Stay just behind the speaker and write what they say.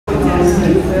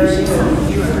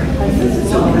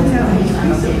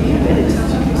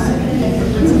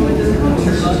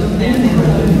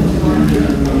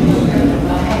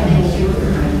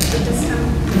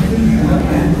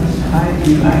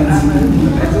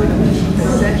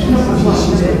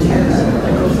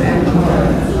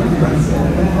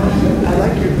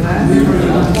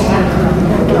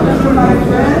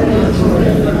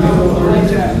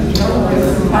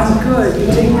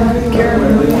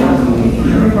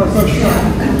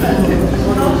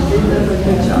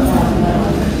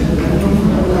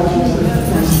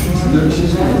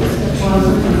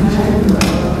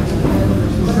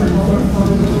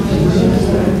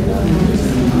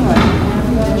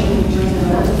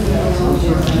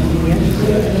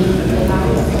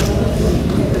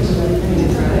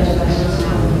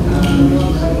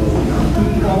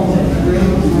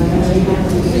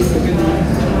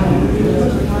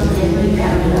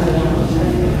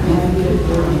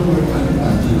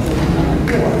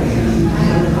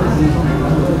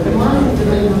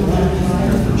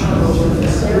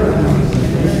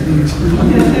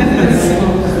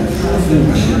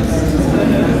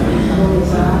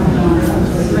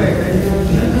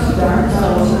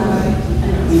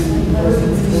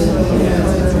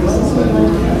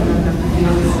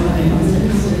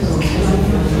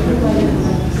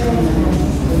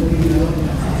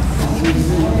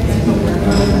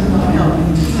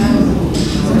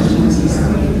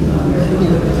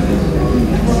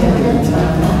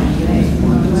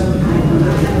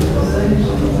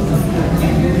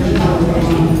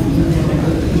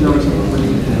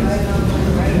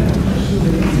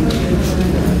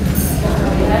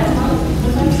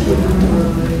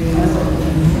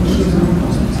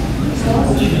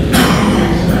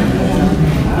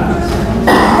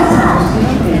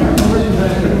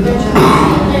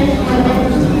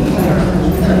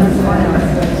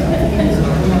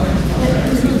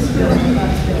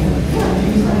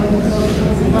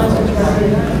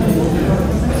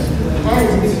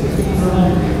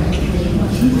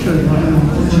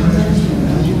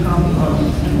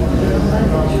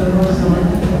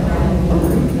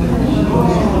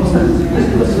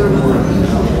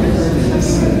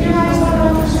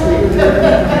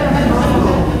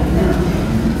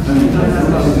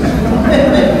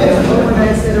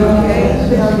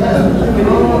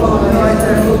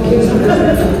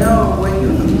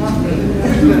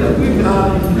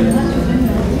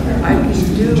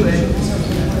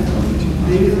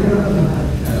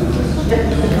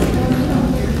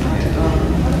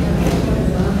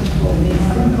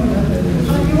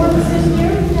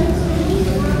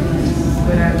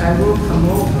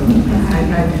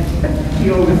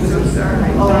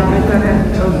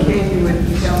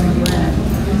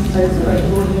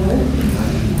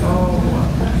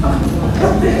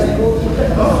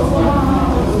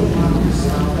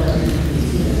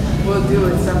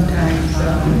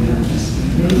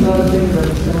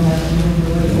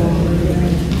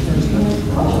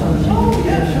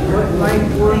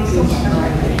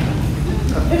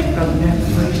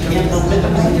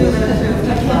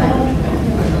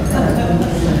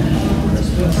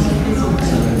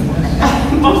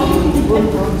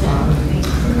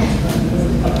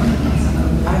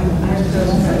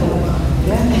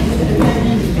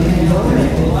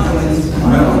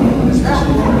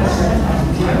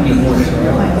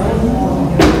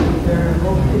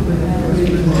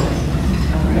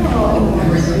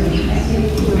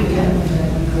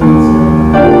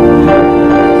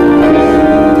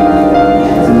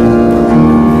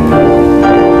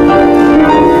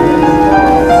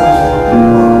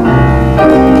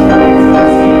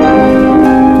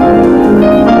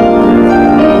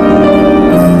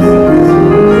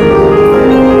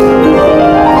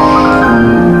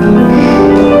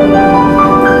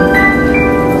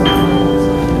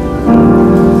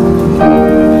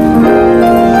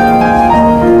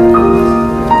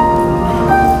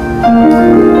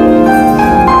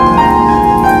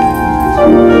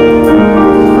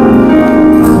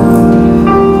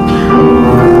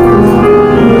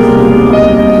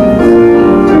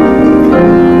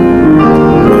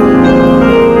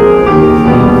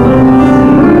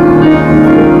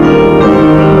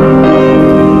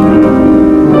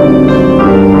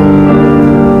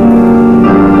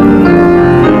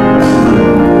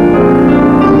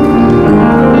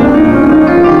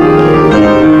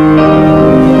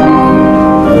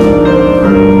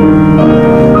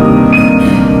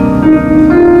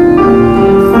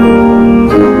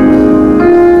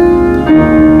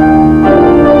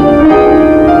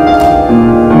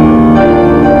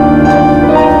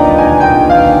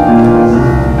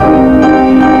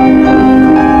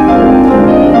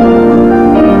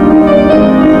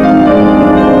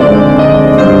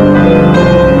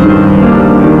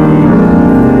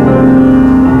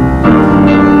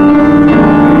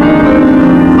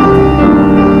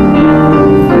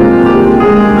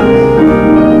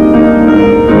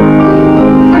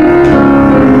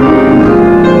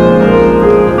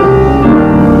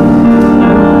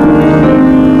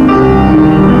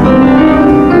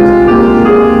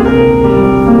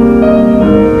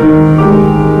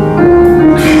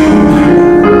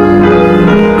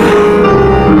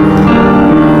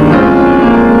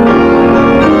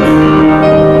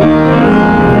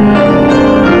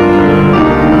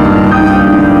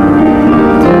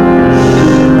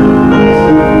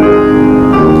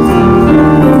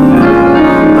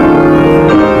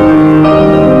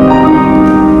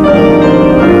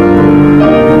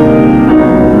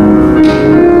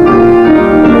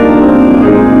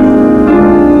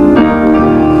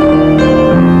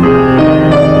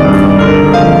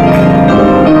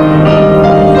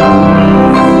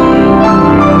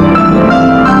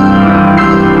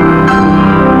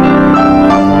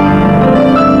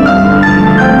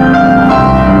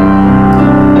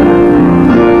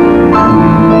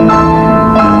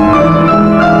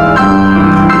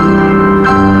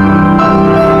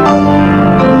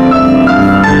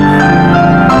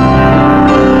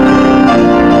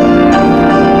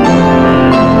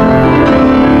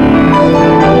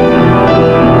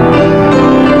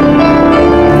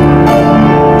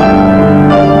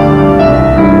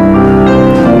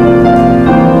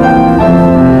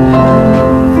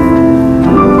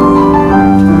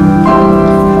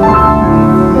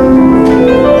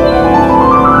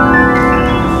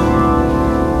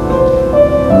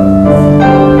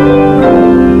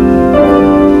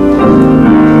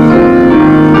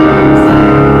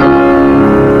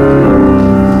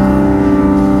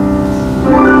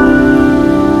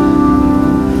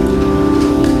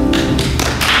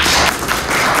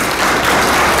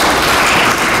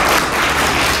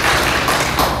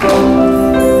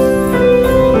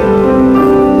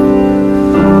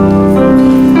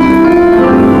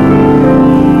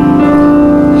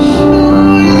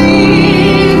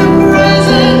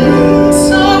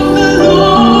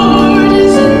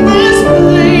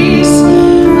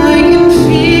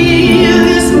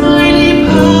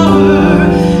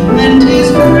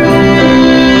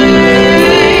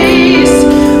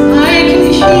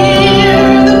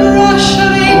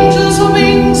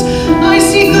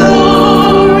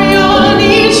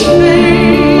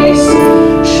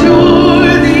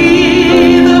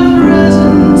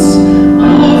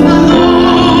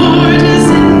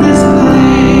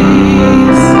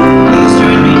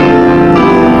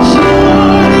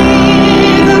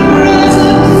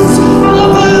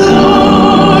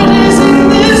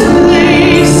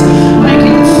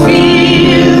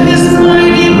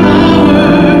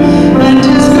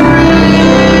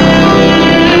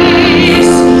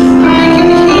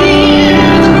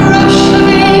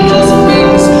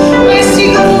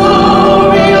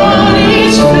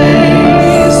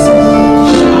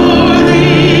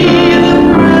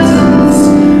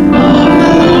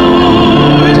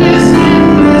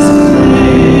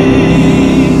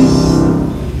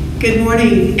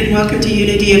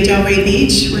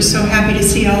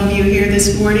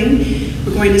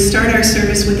Going to start our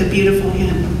service with a beautiful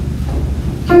hymn.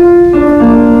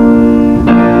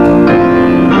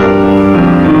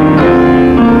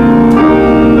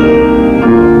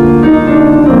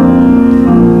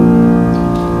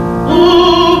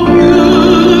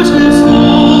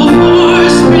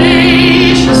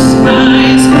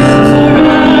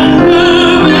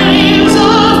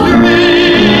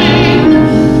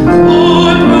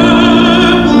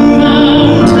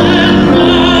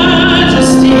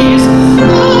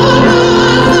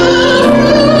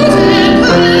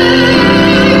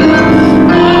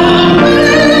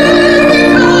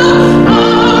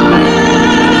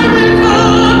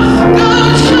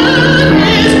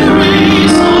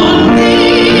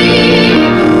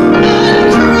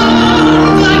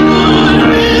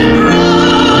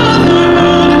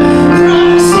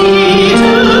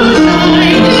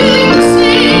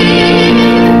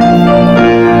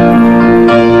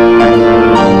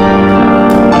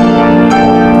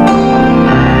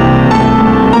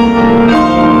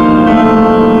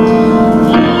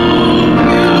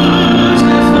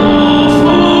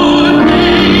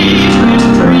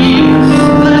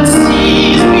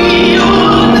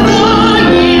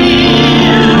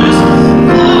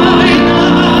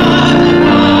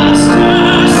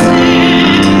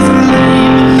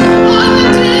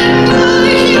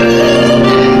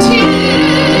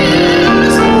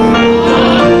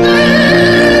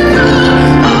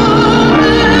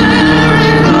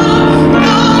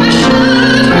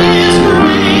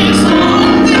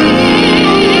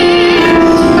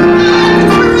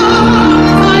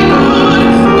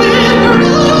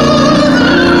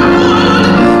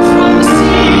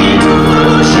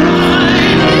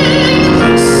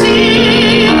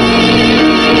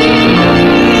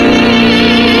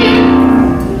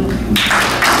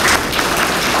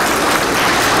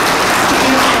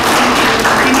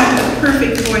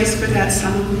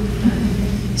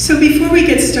 So before we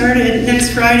get started,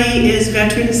 next Friday is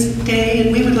Veterans Day,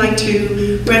 and we would like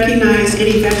to recognize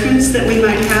any veterans that we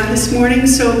might have this morning.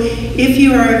 So if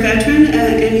you are a veteran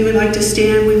and you would like to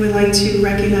stand, we would like to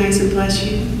recognize and bless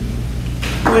you.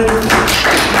 Wonderful.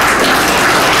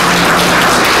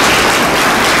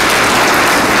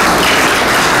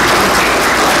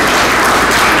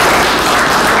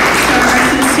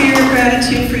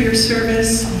 Gratitude for your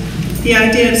service. The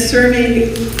idea of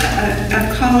serving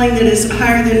a calling that is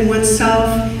higher than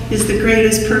oneself is the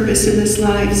greatest purpose in this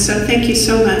life. So thank you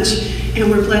so much, and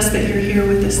we're blessed that you're here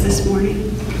with us this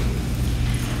morning.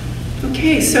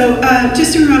 Okay, so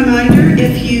just a reminder,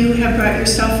 if you have brought your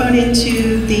cell phone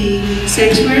into the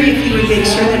sanctuary, if you would make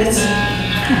sure that it's...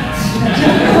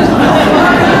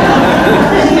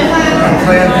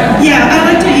 Yeah,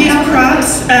 I like to use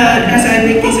props as I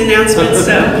make these announcements,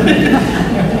 so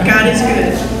God is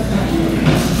good.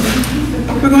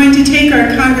 We're going to take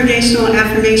our congregational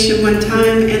affirmation one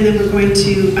time, and then we're going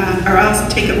to, or I'll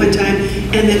take it one time,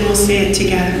 and then we'll say it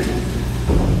together.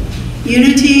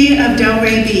 Unity of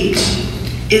Delray Beach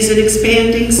is an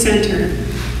expanding center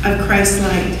of Christ's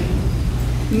light,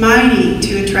 mighty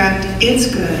to attract its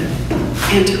good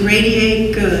and to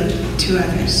radiate good to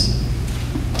others.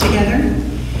 Together.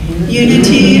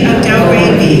 Unity of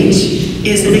Delray Beach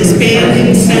is an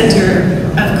expanding center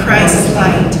of Christ's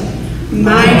light,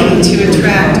 mighty to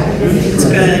attract its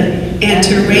good and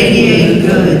to radiate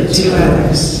good to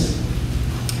others.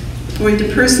 I'm going to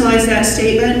personalize that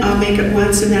statement. I'll make it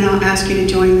once and then I'll ask you to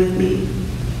join with me.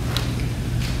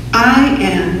 I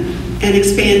am an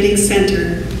expanding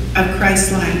center of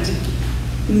Christ's light,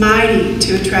 mighty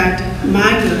to attract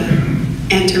my good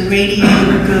and to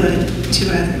radiate good to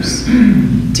others.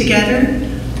 Together,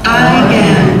 I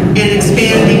am an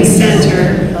expanding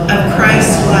center of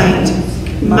Christ's light,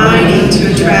 mighty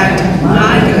to attract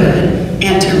my good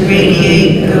and to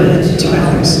radiate good to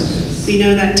others. We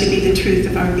know that to be the truth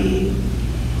of our being.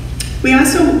 We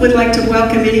also would like to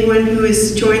welcome anyone who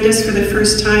has joined us for the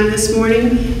first time this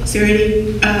morning. Is there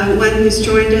anyone who's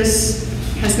joined us,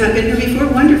 has not been here before?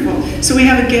 Wonderful. So we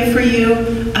have a gift for you,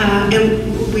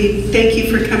 and we thank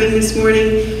you for coming this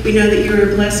morning. We know that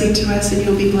you're a blessing to us, and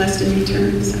you'll be blessed in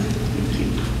return. So thank you.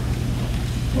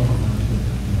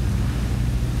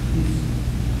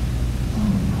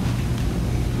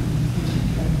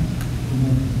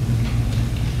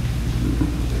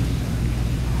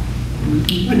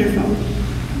 Wonderful.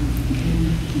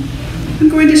 I'm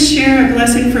going to share a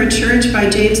blessing for a church by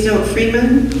James Dillett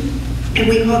Freeman, and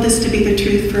we hold this to be the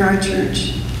truth for our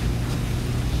church.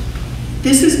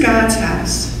 This is God's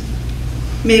house.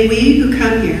 May we who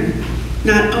come here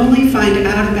not only find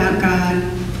out about God,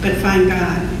 but find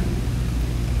God.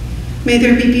 May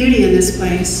there be beauty in this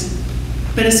place,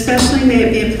 but especially may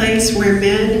it be a place where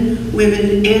men,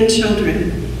 women, and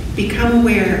children become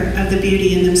aware of the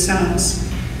beauty in themselves.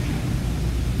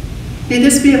 May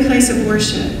this be a place of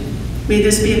worship. May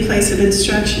this be a place of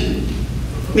instruction.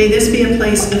 May this be a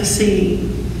place of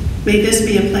singing. May this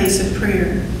be a place of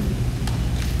prayer.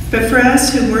 But for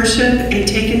us who worship and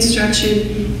take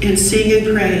instruction and sing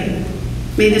and pray,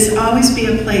 may this always be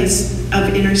a place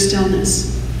of inner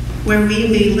stillness, where we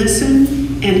may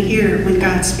listen and hear when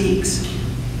God speaks.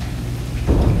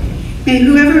 May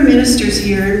whoever ministers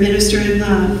here minister in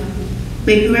love.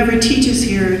 May whoever teaches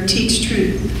here teach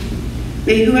truth.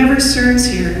 May whoever serves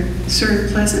here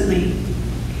serve pleasantly.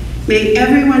 May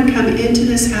everyone come into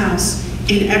this house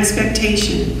in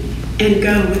expectation and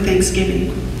go with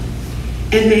thanksgiving.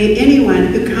 And may anyone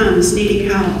who comes needing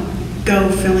help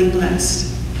go feeling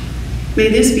blessed. May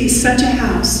this be such a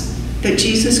house that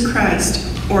Jesus Christ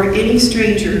or any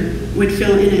stranger would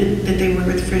feel in it that they were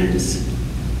with friends.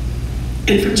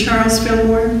 And for Charles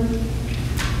Fillmore,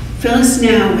 fill us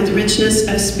now with richness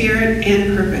of spirit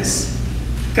and purpose.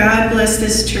 God bless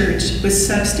this church with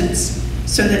substance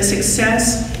so that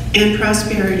success and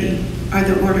prosperity are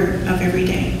the order of every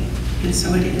day. And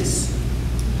so it is.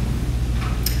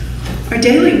 Our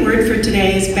daily word for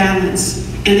today is balance,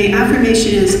 and the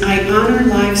affirmation is, I honor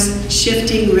life's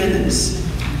shifting rhythms.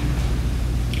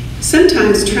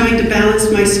 Sometimes trying to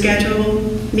balance my schedule,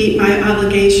 meet my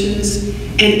obligations,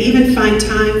 and even find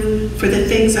time for the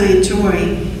things I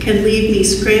enjoy can leave me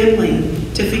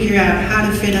scrambling to figure out how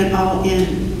to fit it all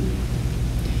in.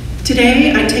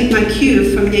 Today, I take my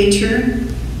cue from nature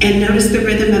and notice the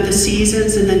rhythm of the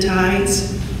seasons and the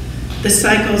tides, the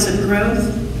cycles of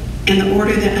growth, and the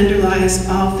order that underlies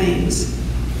all things.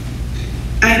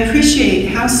 I appreciate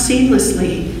how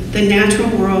seamlessly the natural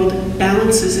world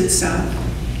balances itself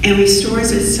and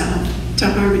restores itself to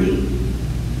harmony.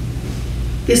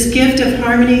 This gift of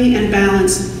harmony and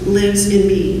balance lives in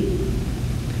me.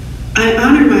 I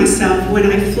honor myself when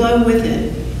I flow with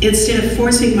it instead of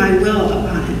forcing my will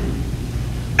upon it.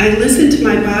 I listen to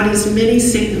my body's many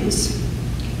signals.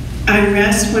 I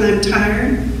rest when I'm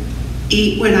tired,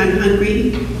 eat when I'm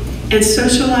hungry, and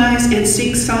socialize and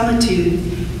seek solitude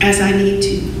as I need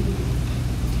to.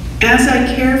 As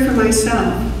I care for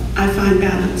myself, I find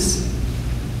balance.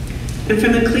 And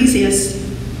from Ecclesiastes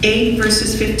 8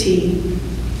 verses 15,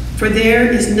 for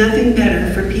there is nothing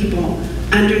better for people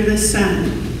under the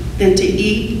sun than to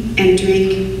eat and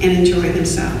drink and enjoy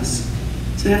themselves.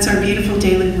 So that's our beautiful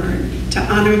daily word, to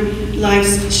honor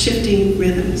life's shifting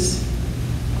rhythms.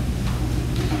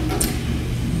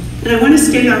 And I want to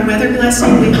state our weather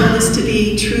blessing. We hold this to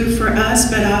be true for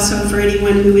us, but also for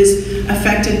anyone who is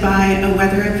affected by a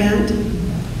weather event.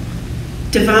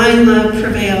 Divine love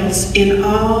prevails in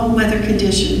all weather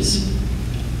conditions.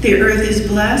 The earth is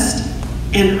blessed,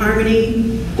 and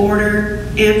harmony,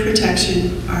 order, and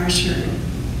protection are assured.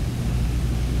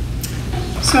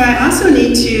 So I also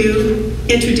need to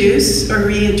introduce or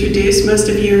reintroduce, most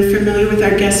of you are familiar with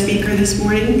our guest speaker this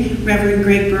morning, Reverend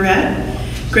Greg Barrette.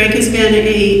 Greg has been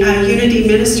a Unity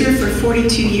minister for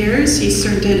 42 years. He's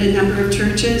served at a number of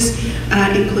churches,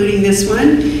 including this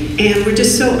one. And we're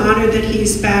just so honored that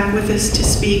he's back back with us to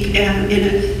speak in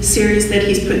a series that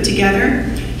he's put together.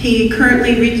 He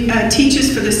currently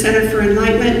teaches for the Center for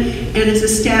Enlightenment and is a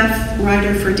staff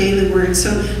writer for Daily Word.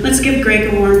 So let's give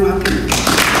Greg a warm welcome.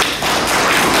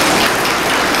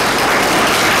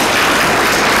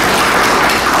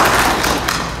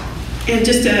 And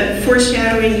just a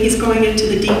foreshadowing, he's going into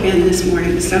the deep end this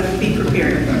morning, so be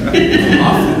prepared.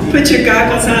 Put your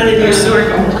goggles on and your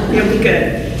snorkel. You'll be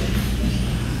good.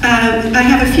 I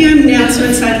have a few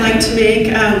announcements I'd like to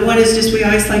make. One is just we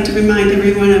always like to remind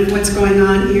everyone of what's going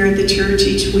on here at the church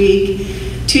each week.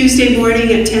 Tuesday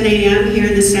morning at 10 a.m. here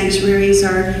in the sanctuary is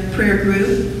our prayer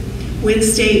group.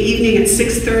 Wednesday evening at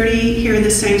 6:30 here in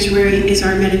the sanctuary is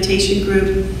our meditation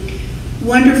group.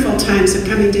 Wonderful times of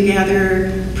coming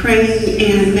together, praying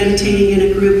and meditating in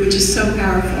a group, which is so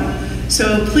powerful.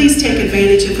 So please take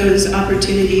advantage of those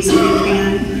opportunities if you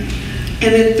can.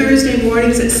 And then Thursday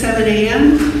mornings at 7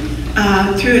 a.m.,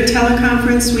 through a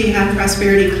teleconference, we have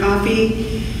Prosperity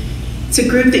Coffee. It's a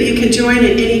group that you can join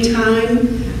at any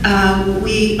time.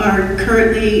 We are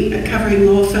currently covering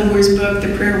Lowell Fillmore's book, The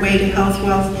Prayer Way to Health,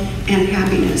 Wealth, and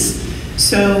Happiness.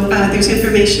 So there's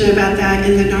information about that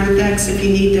in the narthex if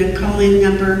you need the call-in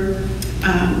number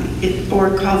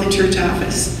or call the church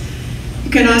office. You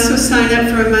can also sign up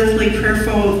for a monthly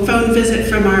prayerful phone visit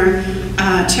from our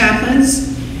chaplains.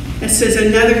 This is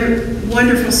another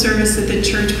wonderful service that the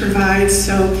church provides.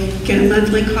 So get a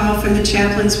monthly call from the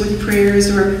chaplains with prayers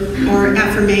or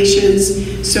affirmations.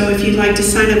 So if you'd like to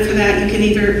sign up for that, you can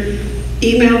either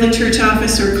email the church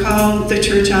office or call the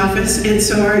church office. And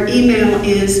so our email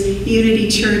is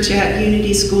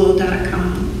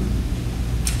unitychurch@unityschool.com.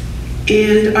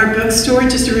 And our bookstore,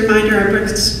 just a reminder, our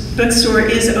bookstore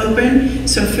is open,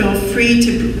 so feel free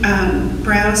to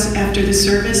browse after the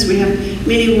service. We have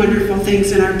many wonderful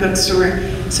things in our bookstore,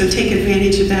 so take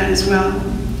advantage of that as well.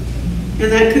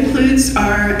 And that concludes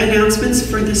our announcements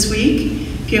for this week.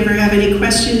 If you ever have any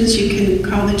questions, you can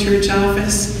call the church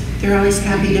office. They're always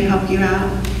happy to help you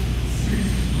out.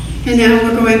 And now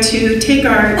we're going to take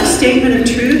our statement of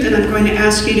truth, and I'm going to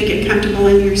ask you to get comfortable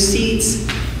in your seats.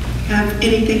 Have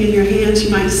anything in your hands, you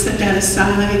might set that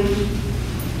aside.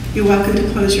 You're welcome to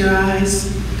close your eyes.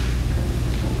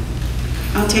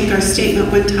 I'll take our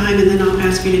statement one time and then I'll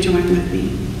ask you to join with me.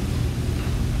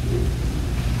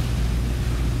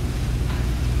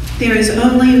 There is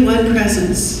only one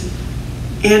presence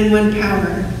and one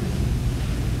power,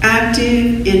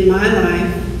 active in my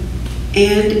life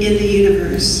and in the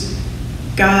universe,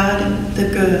 God the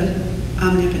good,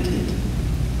 omnipotent.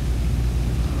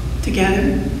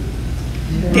 Together.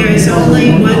 There is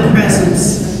only one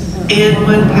presence and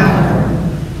one power,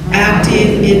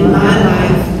 active in my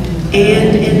life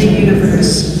and in the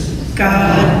universe,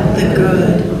 God the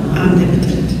good,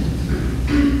 omnipotent.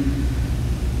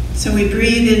 So we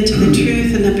breathe into the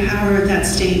truth and the power of that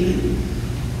statement,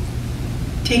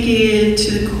 taking it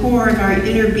into the core of our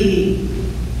inner being,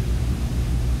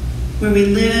 where we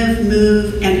live,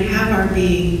 move, and have our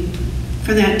being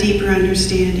for that deeper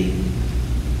understanding.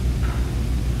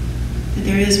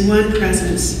 There is one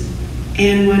presence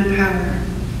and one power,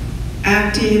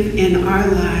 active in our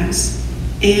lives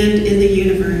and in the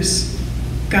universe,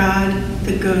 God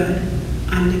the good,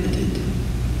 omnipotent.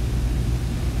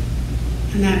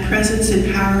 And that presence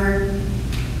and power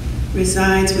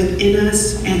resides within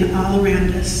us and all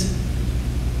around us.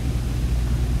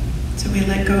 So we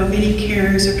let go of any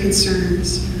cares or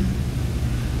concerns.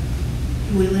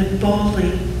 And we live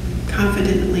boldly,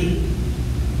 confidently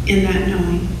in that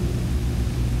knowing.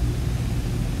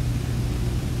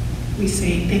 We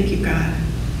say, thank you, God.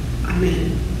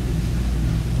 Amen.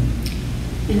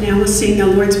 And now we'll sing the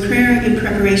Lord's Prayer in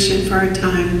preparation for our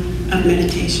time of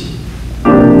meditation.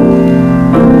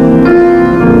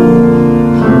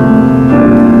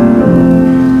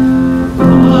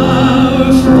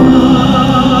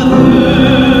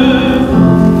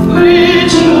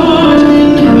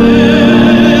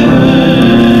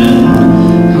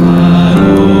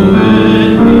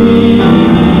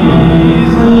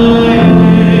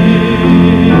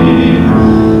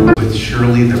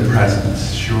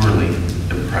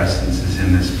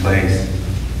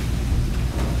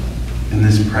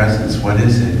 What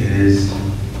is it? It is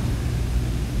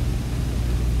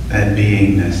that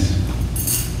beingness,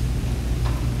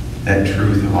 that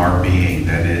truth of our being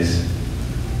that is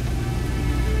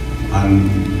on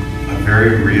a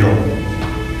very real,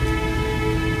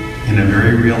 in a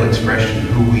very real expression,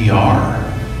 who we are,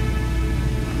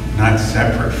 not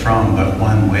separate from, but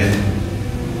one with,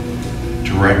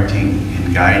 directing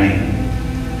and guiding,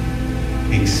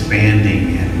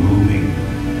 expanding and moving.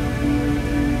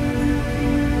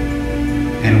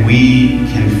 And we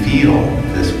can feel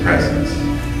this presence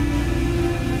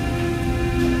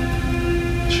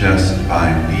just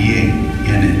by being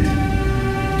in it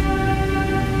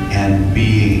and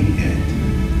being it.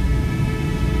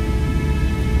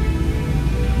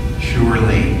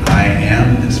 Surely I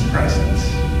am this presence.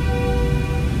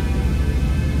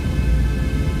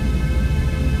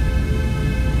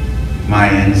 My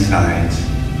insides,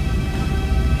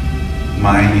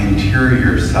 my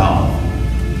interior self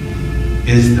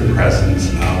is the presence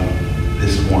of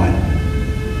this one.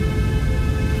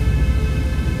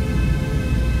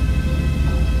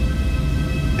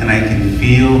 And I can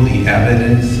feel the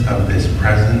evidence of this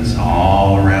presence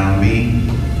all around me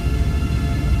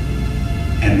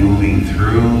and moving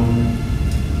through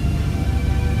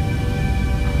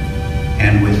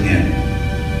and within.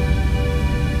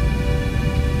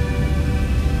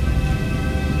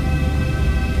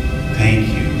 Thank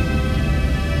you.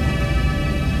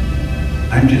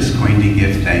 I'm just going to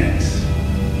give thanks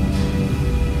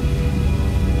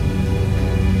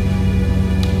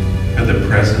for the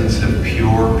presence of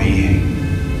pure being.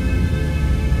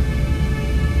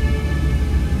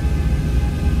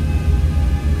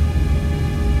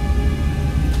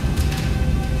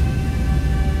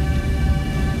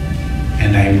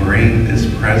 And I bring this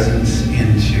presence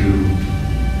into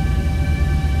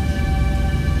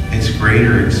its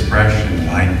greater expression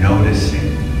by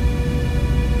noticing,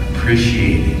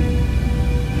 appreciating,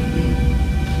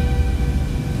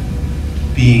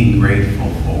 being grateful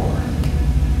for,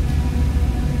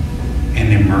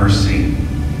 and immersing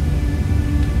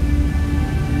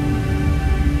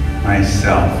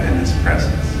myself in this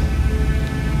presence.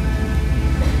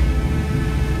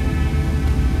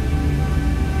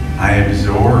 I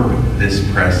absorb this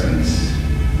presence,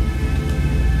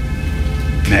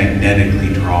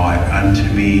 magnetically draw it unto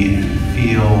me, and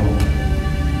feel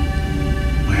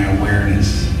my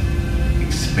awareness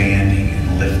expanding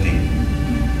and lifting.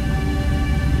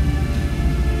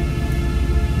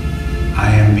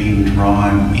 I am being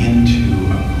drawn into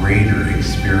a greater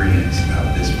experience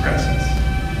of this presence,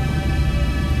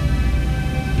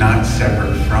 not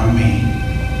separate from me.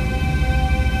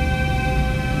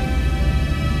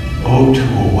 Oh, to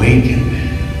awaken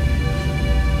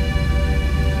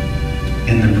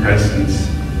in the presence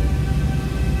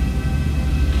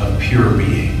of pure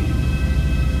being.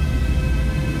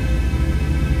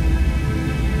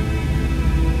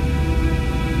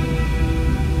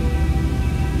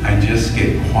 I just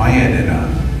get quiet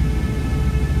enough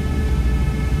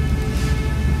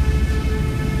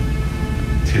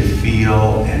to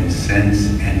feel and sense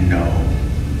and know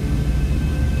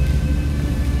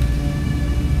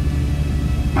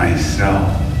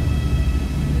myself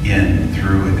in,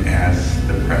 through, and as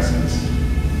the presence.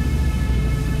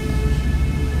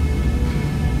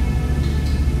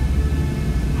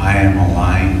 I am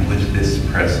aligned with this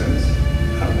presence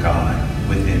of God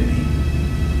within me.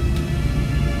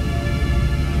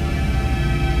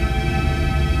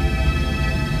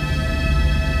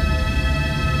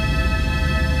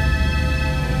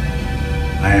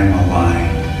 I am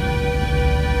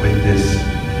aligned with this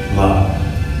love,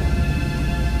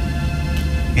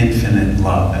 infinite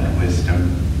love and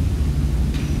wisdom,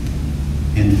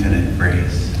 infinite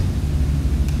grace.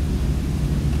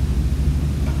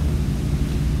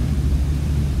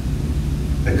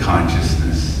 The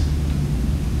consciousness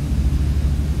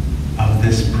of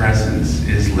this presence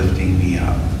is lifting me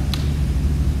up.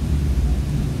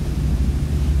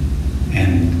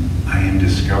 And I am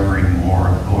discovering more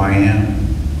of who I am.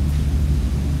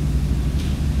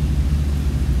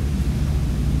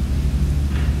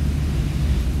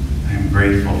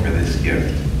 Grateful for this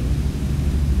gift,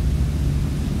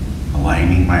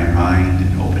 aligning my mind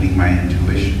and opening my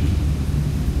intuition.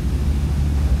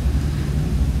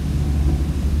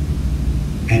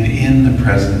 And in the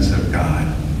presence of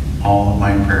God, all of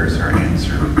my prayers are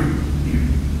answered.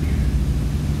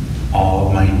 All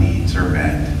of my needs are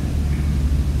met.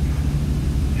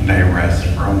 And I rest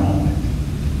for a moment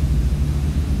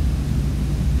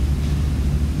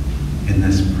in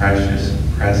this precious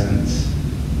presence,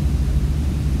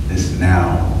 this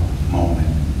now moment,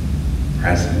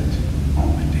 present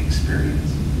moment experience.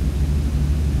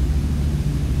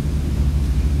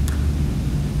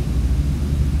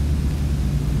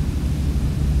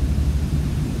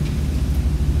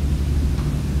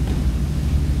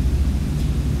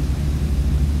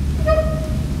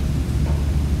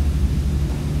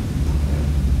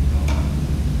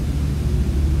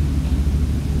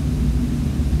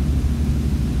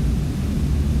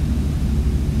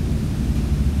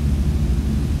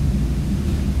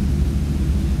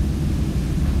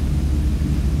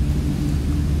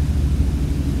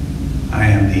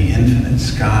 The infinite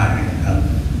sky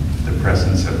of the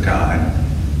presence of God,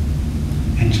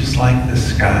 And just like the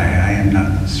sky, I am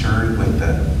not concerned with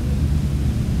the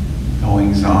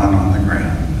goings-on on the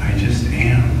ground. I just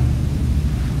am.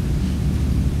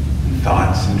 And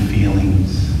thoughts and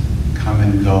feelings come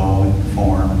and go and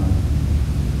form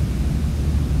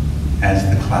as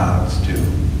the clouds do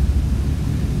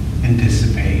and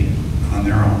dissipate on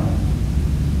their own.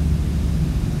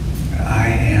 But I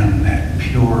am that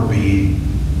pure being,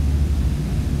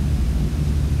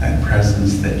 that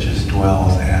presence that just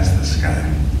dwells as the sky,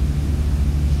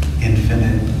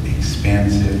 infinite,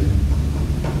 expansive,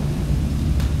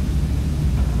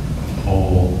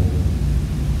 whole,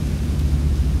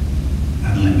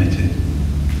 unlimited.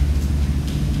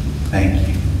 Thank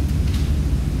you.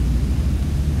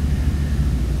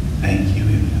 Thank you,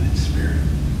 infinite Spirit.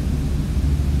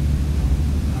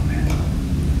 Amen.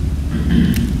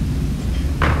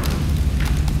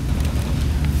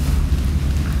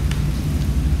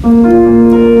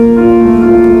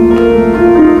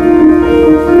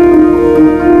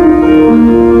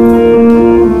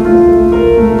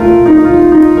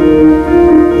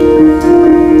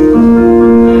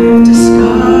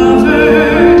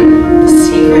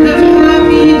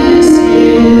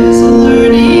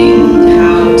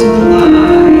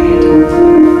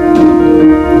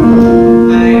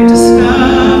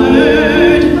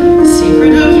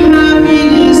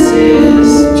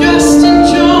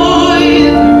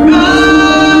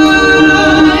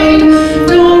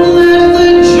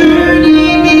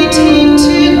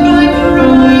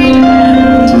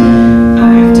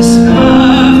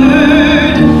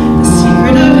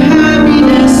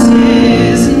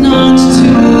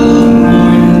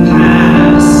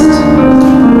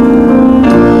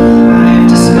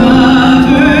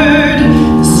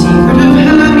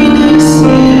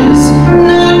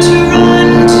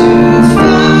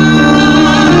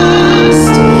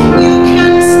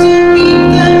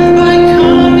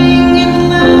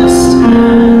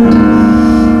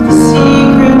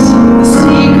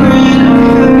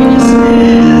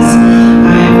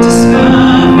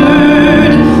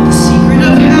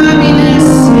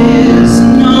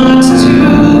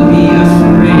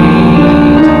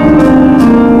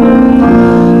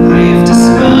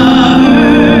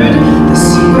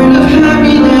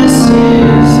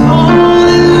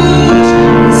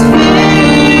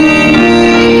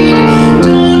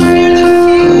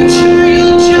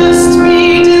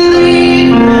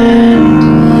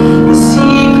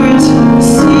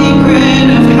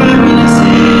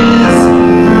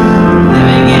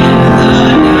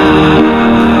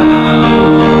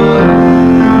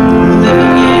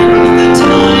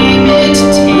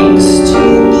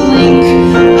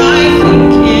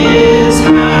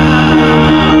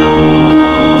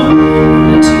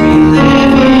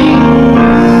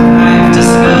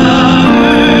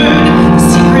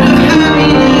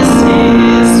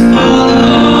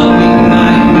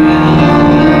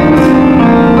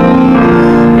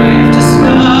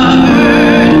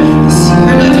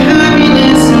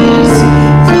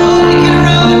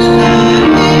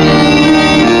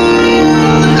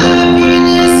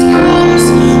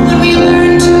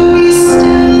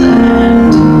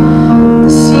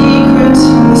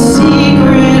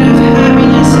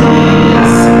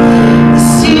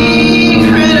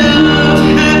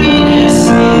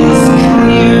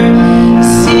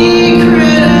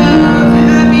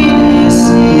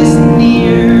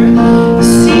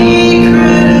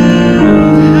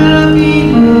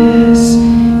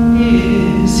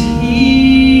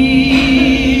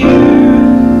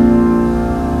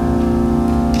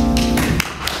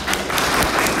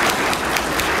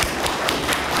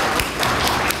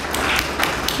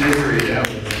 That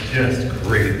was just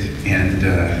great, and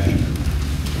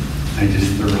I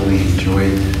just thoroughly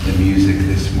enjoyed the music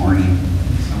this morning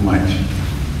so much.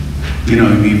 You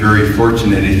know, you'd be very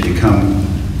fortunate if you come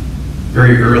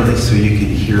very early so you can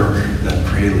hear the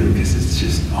prelude, because it's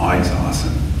just always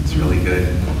awesome. It's really good.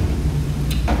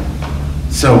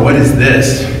 So what is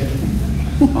this?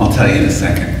 I'll tell you in a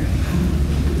second.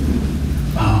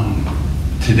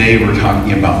 Today we're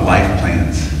talking about life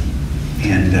plans.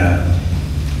 And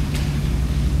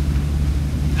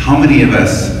how many of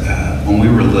us, when we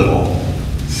were little,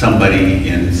 somebody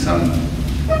in some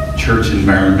church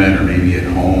environment or maybe at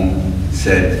home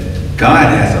said, God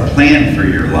has a plan for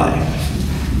your life?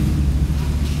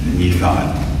 And you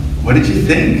thought, what did you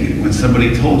think when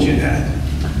somebody told you that?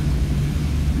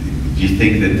 Do you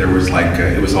think that there was like,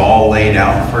 it was all laid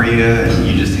out for you and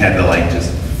you just had to like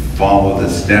just follow the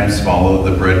steps, follow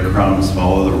the breadcrumbs,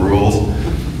 follow the rules?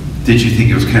 Did you think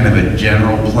it was kind of a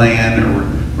general plan, or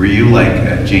were you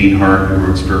like Jane Hart, who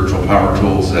wrote Spiritual Power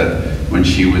Tools, when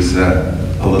she was a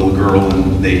little girl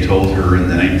and they told her in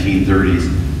the 1930s,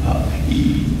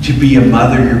 To be a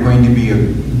mother, you're going to be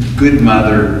a good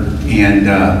mother and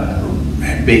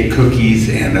bake cookies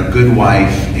and a good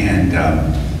wife and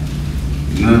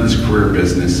none of this career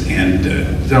business. And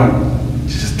don't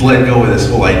just let go of this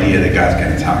whole idea that God's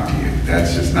going to talk to you.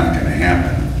 That's just not going to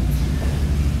happen.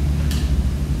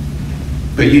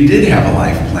 But you did have a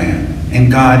life plan,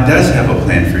 and God does have a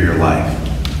plan for your life.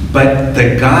 But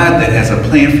the God that has a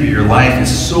plan for your life is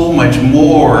so much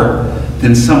more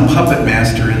than some puppet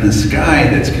master in the sky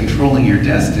that's controlling your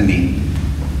destiny.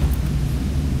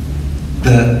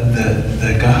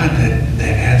 The God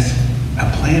that has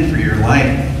a plan for your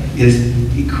life is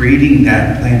creating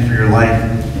that plan for your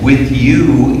life with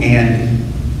you, and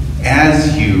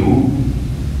as you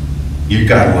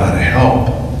got a lot of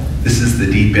help. This is the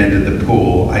deep end of the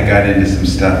pool. I got into some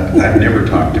stuff I've never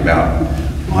talked about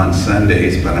on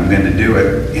Sundays, but I'm going to do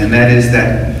it. And that is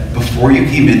that before you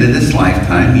came into this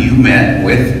lifetime, you met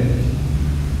with,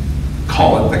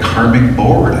 call it the karmic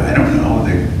board. I don't know,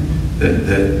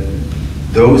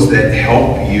 those that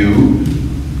help you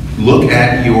look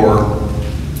at your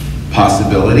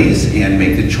possibilities and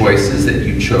make the choices that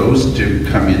you chose to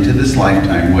come into this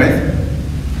lifetime with.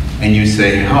 And you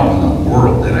say, how in the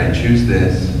world did I choose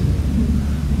this?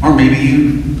 Or maybe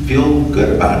you feel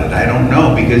good about it. I don't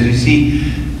know, because you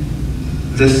see,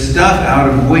 the stuff out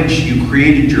of which you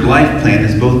created your life plan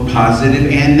is both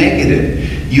positive and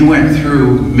negative. You went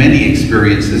through many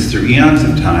experiences through eons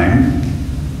of time,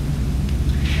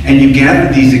 and you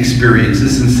gathered these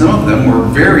experiences, and some of them were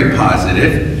very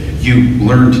positive. You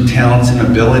learned talents and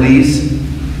abilities.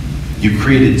 You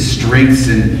created strengths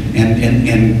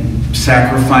and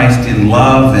sacrificed in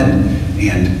love,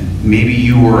 and maybe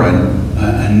you were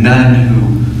a nun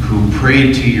who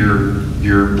prayed to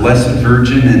your Blessed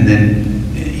Virgin, and then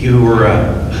you were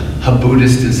a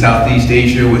Buddhist in Southeast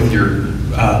Asia with your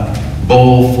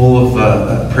bowl full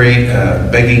of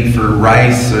begging for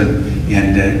rice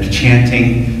and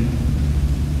chanting.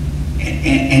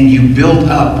 And you built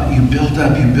up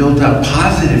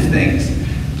positive things.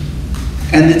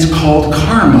 And it's called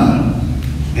karma.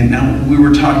 And now we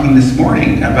were talking this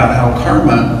morning about how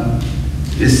karma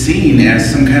is seen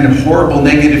as some kind of horrible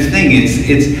negative thing.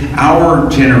 It's our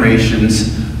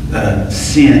generation's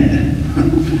sin.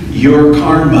 Your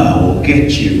karma will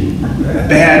get you.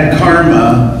 Bad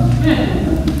karma,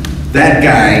 that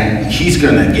guy, he's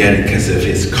gonna get it because of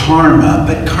his karma.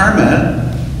 But karma,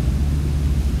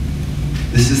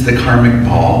 this is the karmic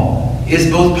ball, is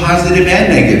both positive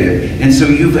and negative. And so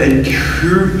you've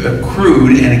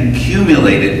accrued and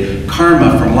accumulated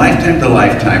karma from lifetime to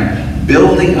lifetime,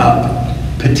 building up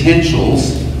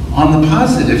potentials on the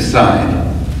positive side.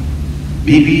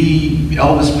 Maybe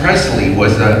Elvis Presley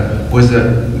was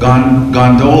a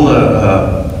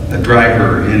gondola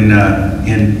driver in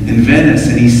Venice,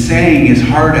 and he sang his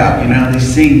heart out. You know how they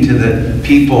sing to the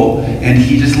people, and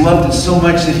he just loved it so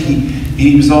much that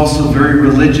he was also very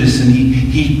religious, and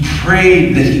he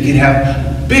prayed that he could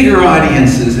have bigger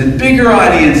audiences, and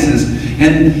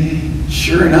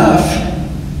sure enough,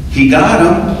 he got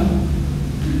them.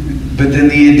 But then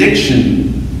the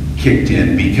addiction kicked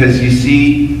in, because you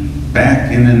see,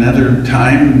 back in another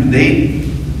time, they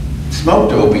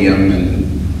smoked opium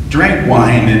and drank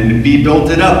wine and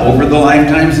built it up over the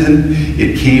lifetimes, and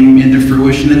it came into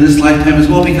fruition in this lifetime as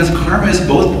well, because karma is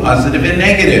both positive and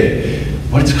negative.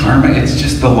 What's karma? It's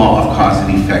just the law of cause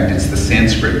and effect. It's the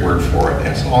Sanskrit word for it.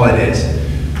 That's all it is.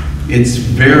 It's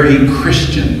very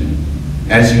Christian.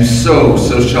 As you sow,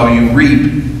 so shall you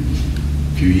reap.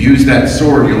 If you use that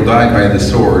sword, you'll die by the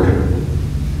sword.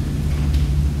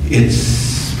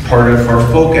 It's part of our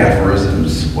folk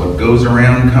aphorisms. What goes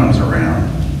around comes around.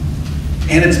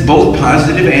 And it's both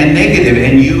positive and negative,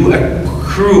 and you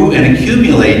accrue and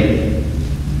accumulate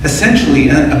essentially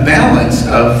a balance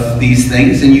of these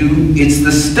things, and it's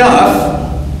the stuff,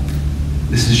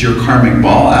 this is your karmic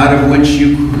ball, out of which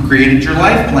you created your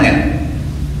life plan.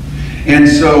 And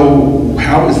so,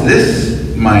 how is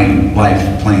this my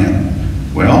life plan?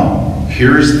 Well,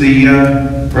 here's the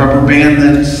rubber band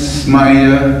that's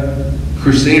my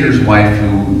Crusader's wife,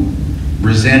 who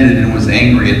resented and was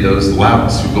angry at those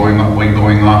louts who going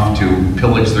off to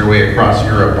pillage their way across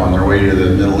Europe on their way to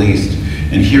the Middle East.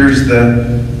 And here's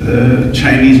the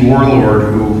Chinese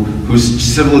warlord whose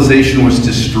civilization was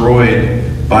destroyed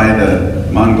by the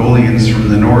Mongolians from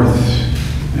the north,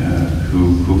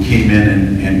 who came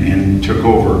in and took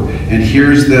over. And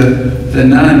here's the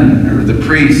nun or the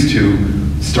priest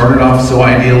who started off so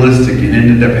idealistic and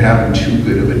ended up having too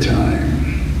good of a time.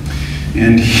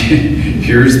 And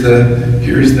here's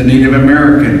the Native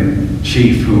American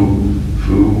chief who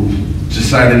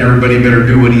decided everybody better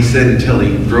do what he said until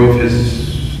he drove his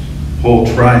whole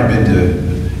tribe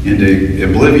into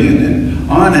oblivion,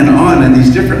 and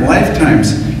these different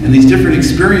lifetimes and these different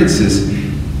experiences.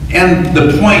 And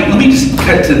the point, let me just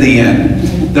cut to the end.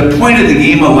 The point of the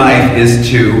game of life is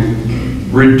to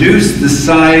reduce the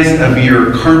size of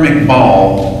your karmic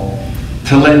ball,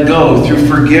 to let go through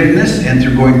forgiveness, and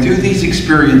through going through these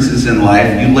experiences in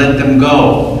life, you let them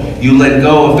go. You let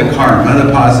go of the karma,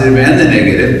 the positive and the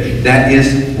negative. That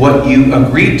is what you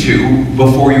agreed to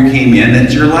before you came in.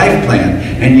 That's your life plan.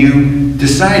 And you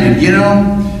decided, you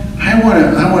know, I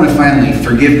want to finally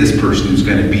forgive this person who's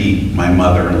going to be my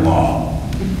mother-in-law.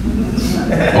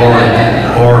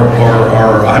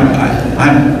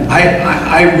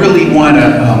 I really want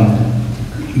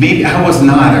to, maybe I was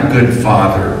not a good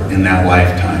father in that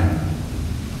lifetime,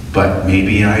 but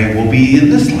maybe I will be in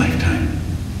this lifetime.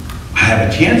 I have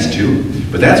a chance to,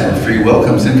 but that's where free will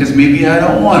comes in, because maybe I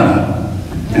don't want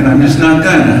to, and I'm just not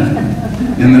gonna.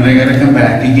 And then I gotta come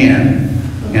back again,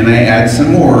 and I add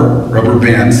some more rubber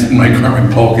bands, and my karmic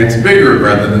pole gets bigger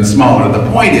rather than smaller. The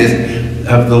point is,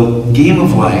 of the game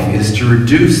of life is to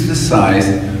reduce the size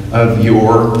of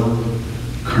your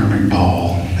karmic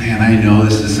ball. And I know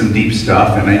this is some deep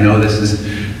stuff, and I know this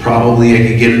is probably, I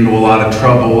could get into a lot of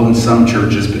trouble in some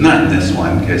churches, but not in this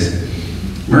one, because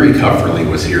Murray Cufferly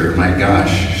was here. My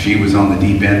gosh, she was on the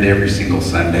deep end every single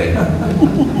Sunday.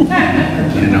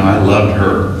 You know, I loved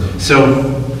her. So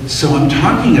I'm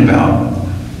talking about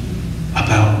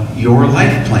your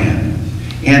life plan,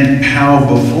 and how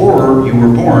before you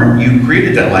were born, you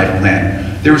created that life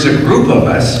plan. There was a group of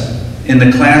us in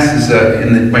the classes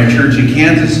in my church in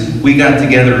Kansas. We got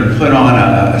together and put on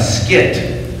a skit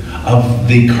of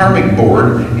the karmic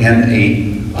board and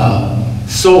a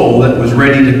soul that was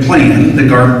ready to plan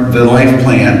the life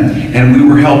plan, and we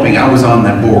were helping. I was on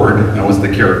that board. I was the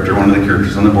character, one of the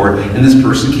characters on the board, and this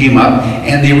person came up,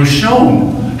 and they were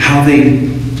shown how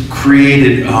they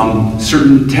created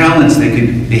certain talents.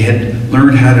 They had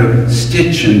learned how to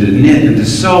stitch and to knit and to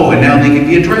sew, and now they could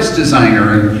be a dress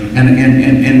designer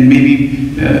and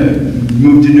maybe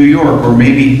move to New York, or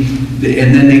maybe,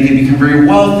 and then they could become very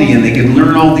wealthy, and they could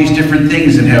learn all these different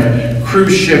things and have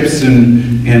cruise ships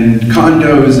and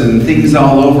condos and things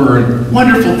all over, and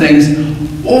wonderful things.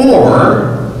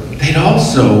 Or they'd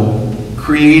also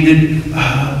created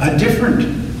a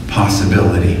different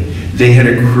possibility. They had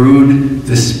accrued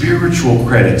the spiritual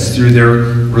credits through their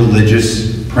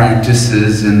religious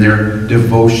practices and their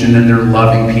devotion and their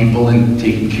loving people and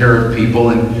taking care of people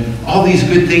and all these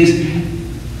good things.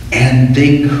 And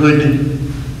they could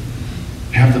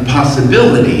have the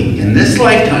possibility in this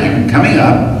lifetime coming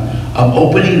up of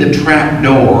opening the trap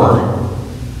door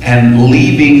and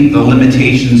leaving the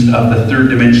limitations of the third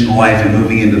dimensional life and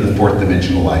moving into the fourth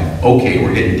dimensional life. Okay,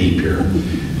 we're getting deep here.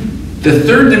 The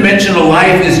third dimensional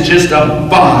life is just a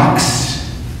box.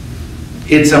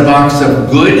 It's a box of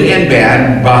good and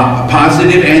bad,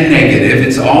 positive and negative.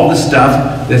 It's all the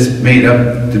stuff that's made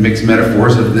up, the mixed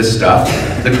metaphors of this stuff,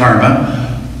 the karma.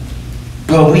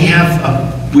 But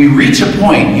we reach a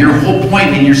point, your whole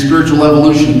point in your spiritual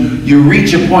evolution, you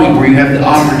reach a point where you have the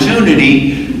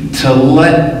opportunity to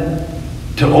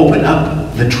open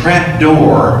up the trap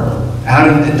door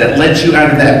that lets you out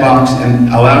of that box and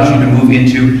allows you to move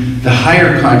into the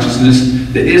higher consciousness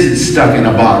that isn't stuck in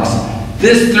a box.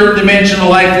 This third dimensional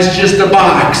life is just a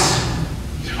box.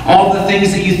 All the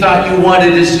things that you thought you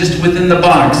wanted is just within the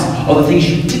box. All the things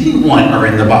you didn't want are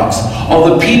in the box. All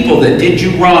the people that did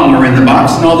you wrong are in the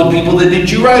box, and all the people that did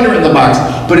you right are in the box.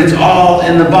 But it's all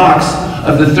in the box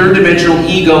of the third dimensional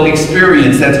ego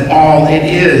experience. That's all it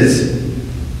is.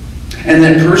 And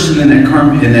that person in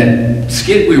that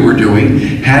skit we were doing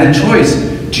had a choice.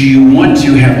 Do you want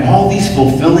to have all these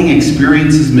fulfilling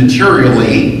experiences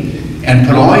materially and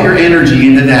put all your energy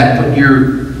into that,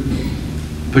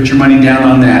 put your money down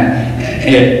on that,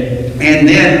 and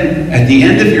then at the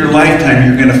end of your lifetime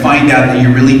you're going to find out that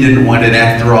you really didn't want it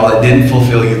after all. It didn't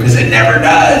fulfill you, because it never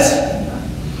does.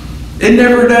 It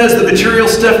never does. The material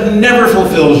stuff never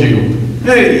fulfills you.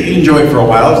 You enjoy it for a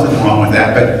while, there's nothing wrong with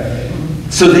that,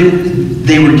 but so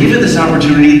they were given this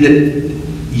opportunity that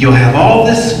you'll have all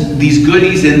these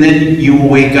goodies, and then you will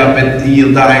wake up,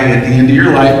 you'll die at the end of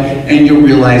your life, and you'll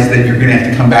realize that you're going to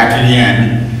have to come back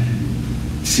again.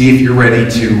 See if you're ready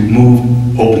to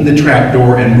open the trap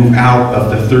door and move out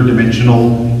of the third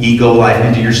dimensional ego life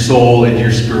into your soul, into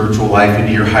your spiritual life,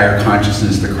 into your higher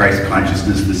consciousness, the Christ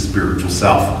consciousness, the spiritual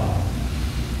self.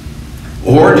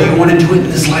 Or do you want to do it in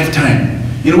this lifetime?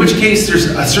 In which case, there's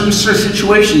a certain sort of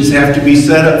situations that have to be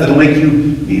set up that'll make you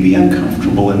maybe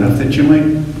uncomfortable enough that you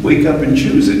might wake up and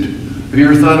choose it. Have you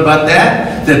ever thought about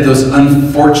that? That those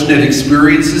unfortunate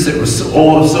experiences that was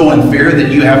so unfair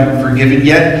that you haven't forgiven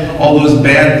yet, all those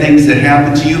bad things that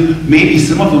happened to you, maybe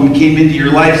some of them came into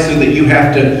your life so that you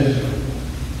had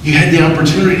the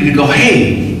opportunity to go,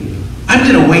 hey, I'm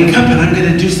going to wake up and I'm going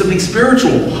to do something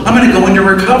spiritual. I'm going to go into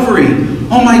recovery.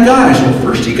 Oh my gosh, well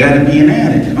first you got to be an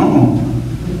addict. Oh.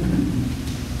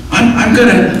 I'm going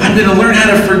to learn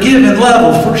how to forgive and love.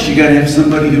 Well, first you got to have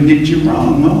somebody who did you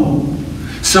wrong. Oh.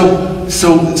 So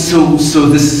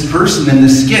this person in the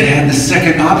skit had the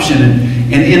second option,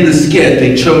 and in the skit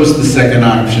they chose the second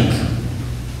option.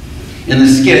 In the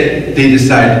skit they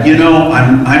decided, you know,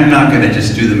 I'm not going to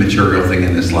just do the material thing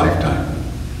in this lifetime.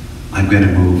 I'm going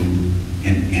to move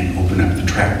and open up the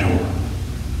trap door.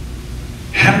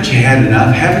 Haven't you had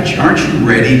enough? Aren't you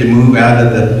ready to move out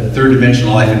of the third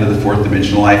dimensional life into the fourth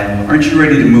dimensional life? Aren't you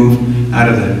ready to move out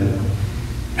of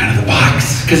the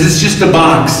box? Because it's just a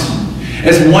box.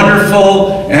 As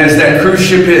wonderful as that cruise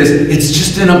ship is, it's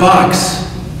just in a box.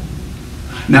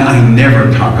 Now, I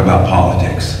never talk about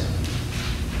politics,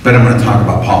 but I'm going to talk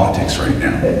about politics right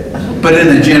now. But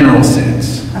in a general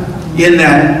sense, in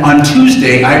that on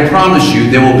Tuesday, I promise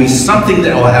you, there will be something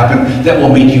that will happen that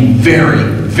will make you very,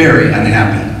 very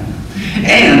unhappy.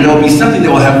 And there will be something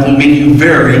that will happen that will make you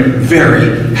very,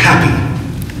 very happy.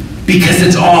 Because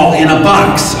it's all in a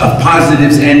box of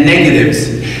positives and negatives.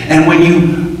 And when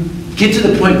you get to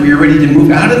the point where you're ready to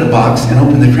move out of the box and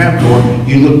open the trap door,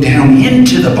 you look down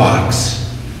into the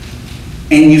box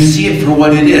and you see it for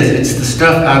what it is. It's the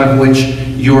stuff out of which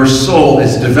your soul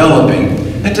is developing.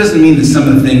 That doesn't mean that some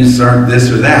of the things aren't this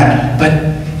or that,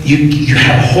 but you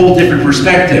have a whole different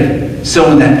perspective. So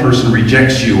when that person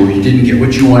rejects you, or you didn't get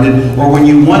what you wanted, or when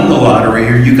you won the lottery,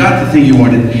 or you got the thing you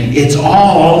wanted, it's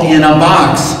all in a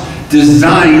box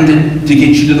designed to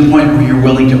get you to the point where you're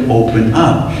willing to open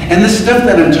up. And the stuff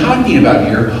that I'm talking about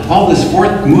here, all this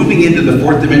moving into the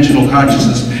fourth dimensional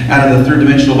consciousness out of the third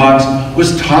dimensional box,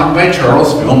 was taught by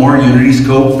Charles Fillmore, Unity's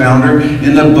co-founder,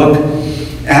 in the book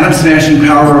Atom Smashing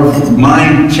Power of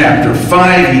Mind, Chapter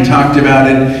 5. He talked about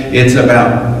it.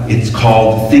 It's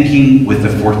called Thinking with the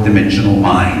Fourth Dimensional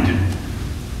Mind.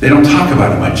 They don't talk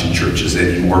about it much in churches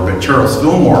anymore, but Charles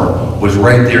Fillmore was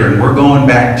right there, and we're going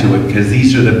back to it because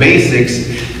these are the basics.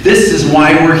 This is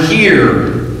why we're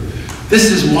here. This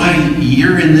is why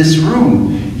you're in this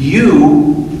room.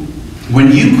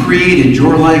 When you created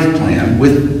your life plan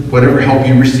with whatever help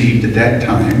you received at that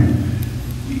time,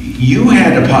 you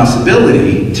had a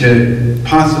possibility to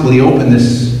possibly open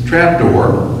this trap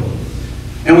door.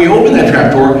 And we open that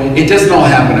trap door, it doesn't all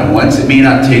happen at once. It may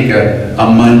not take a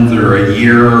month or a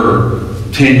year or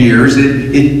 10 years.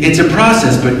 It's a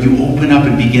process, but you open up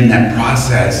and begin that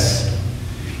process.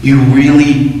 You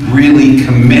really, really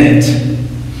commit.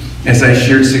 As I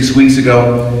shared 6 weeks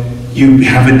ago, you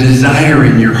have a desire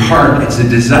in your heart. It's a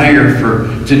desire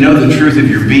to know the truth of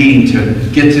your being, to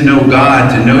get to know God,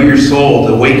 to know your soul,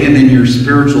 to awaken in your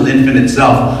spiritual infinite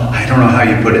self. I don't know how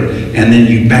you put it. And then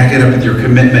you back it up with your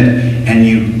commitment, and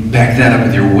you back that up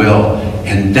with your will,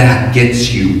 and that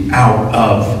gets you out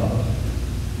of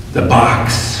the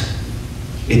box.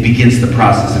 It begins the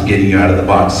process of getting you out of the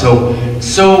box.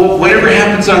 So whatever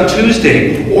happens on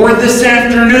Tuesday or this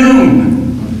afternoon,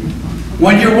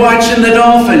 when you're watching the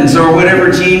Dolphins or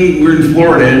whatever team, we're in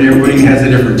Florida and everybody has a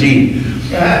different team.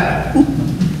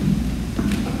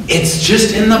 It's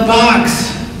just in the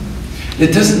box.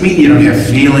 It doesn't mean you don't have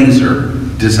feelings or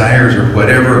desires or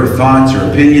whatever, or thoughts or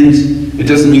opinions. It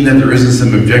doesn't mean that there isn't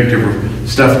some objective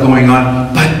stuff going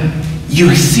on, but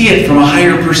you see it from a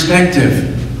higher perspective.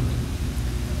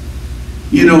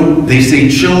 You know, they say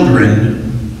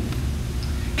children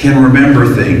can remember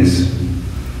things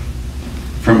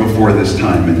from before this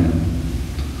time, and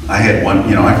I had one,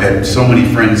 you know, I've had so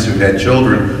many friends who've had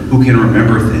children who can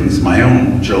remember things. My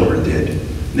own children did.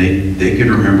 They could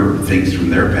remember things from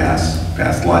their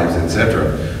past lives,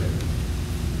 etc.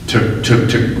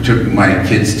 Took my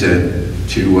kids to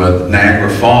Niagara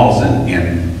Falls,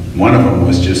 and one of them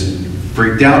was just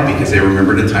freaked out because they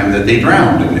remembered a time that they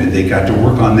drowned, and they got to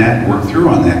work on that and work through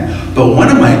on that. But one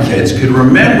of my kids could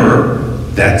remember,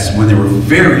 that's when they were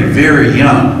very, very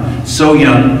young. So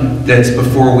young, that's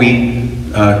before we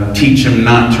teach them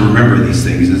not to remember these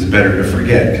things. It's better to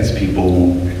forget because people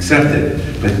won't accept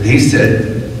it. But they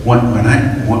said,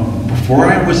 before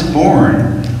I was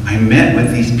born, I met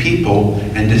with these people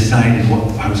and decided what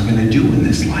I was going to do in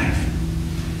this life.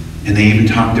 And they even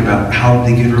talked about how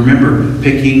they could remember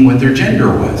picking what their gender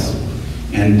was,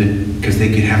 and because they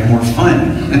could have more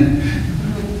fun.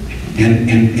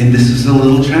 and this is a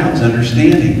little child's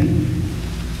understanding.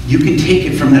 You can take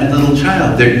it from that little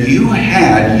child that you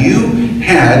had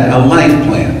a life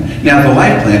plan. Now, the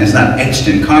life plan is not etched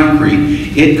in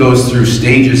concrete. It goes through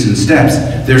stages and steps.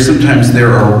 Sometimes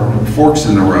there are forks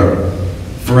in the road.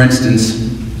 For instance,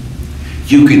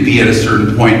 you could be at a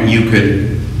certain point and you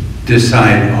could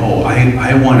decide, oh,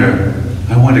 I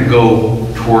want to go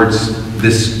towards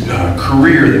this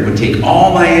career that would take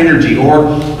all my energy, or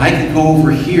I could go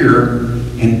over here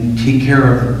and take care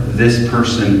of this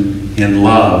person in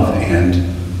love and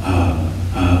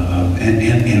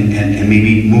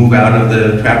maybe move out of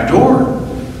the trap door.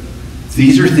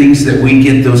 These are things that we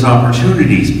get those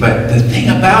opportunities, but the thing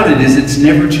about it is it's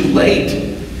never too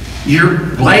late. Your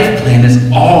life plan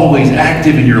is always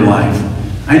active in your life.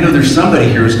 I know there's somebody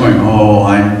here who's going, oh,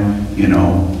 I'm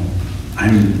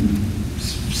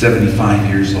 75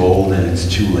 years old and it's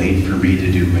too late for me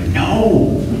to do it.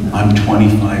 No, I'm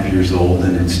 25 years old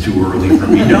and it's too early for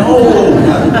me. No,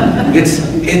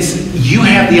 you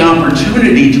have the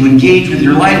opportunity to engage with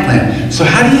your life plan. So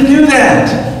how do you do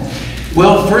that?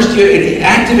 Well, first you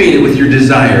activate it with your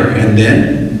desire, and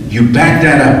then you back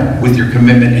that up with your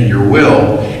commitment and your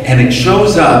will, and it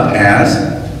shows up as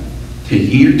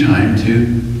taking your time to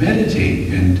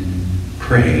meditate and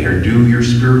pray or do your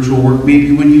spiritual work,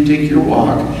 maybe when you take your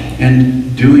walk,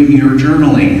 and doing your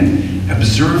journaling and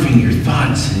observing your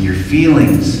thoughts and your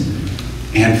feelings,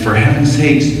 and for heaven's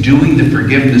sakes, doing the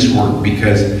forgiveness work,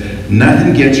 because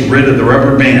nothing gets rid of the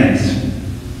rubber bands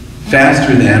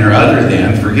faster than or other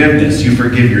than forgiveness. You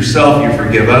forgive yourself, you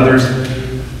forgive others.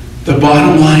 The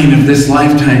bottom line of this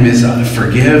lifetime is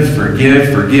forgive,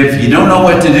 forgive, forgive. If you don't know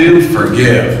what to do,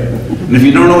 forgive. And if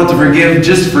you don't know what to forgive,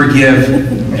 just forgive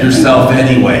yourself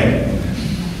anyway.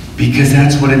 Because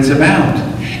that's what it's about.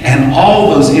 And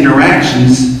all those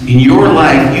interactions in your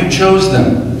life, you chose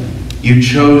them. You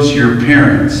chose your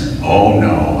parents. Oh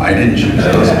no, I didn't choose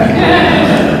those people.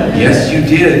 Yes, you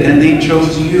did, and they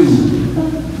chose you.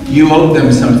 You owed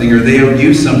them something, or they owed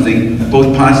you something,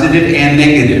 both positive and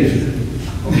negative.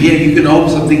 Yeah, you can owe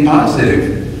something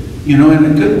positive, in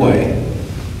a good way.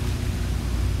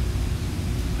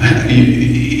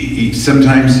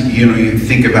 Sometimes, you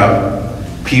think about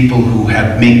people who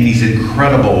make these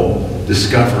incredible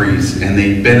discoveries and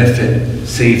they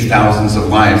save thousands of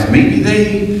lives. Maybe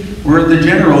they were the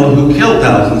general who killed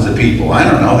thousands of people. I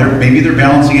don't know. Maybe they're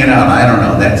balancing it out. I don't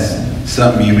know. That's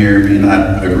something you may or may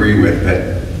not agree with.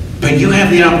 But you have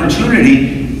the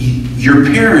opportunity. Your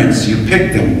parents, you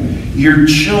picked them. Your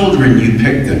children, you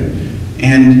picked them.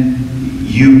 And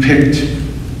you picked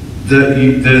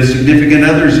the significant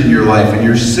others in your life, and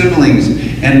your siblings,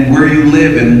 and where you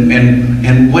live,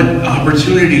 and what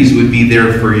opportunities would be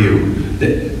there for you.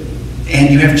 And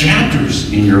you have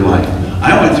chapters in your life.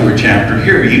 I went through a chapter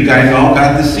here. You guys all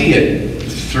got to see it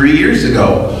 3 years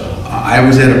ago. I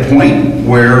was at a point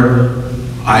where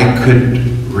I could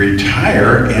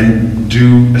retire and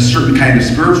do a certain kind of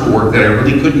spiritual work that I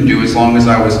really couldn't do as long as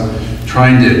I was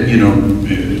trying to,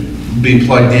 be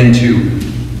plugged into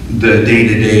the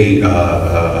day-to-day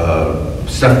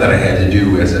stuff that I had to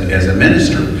do as a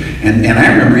minister. And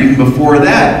I remember even before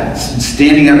that,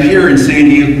 standing up here and saying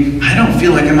to you, I don't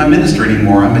feel like I'm a minister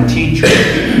anymore, I'm a teacher.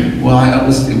 Well,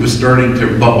 it was starting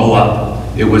to bubble up.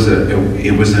 It was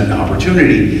an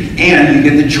opportunity. And you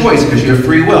get the choice because you have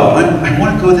free will. I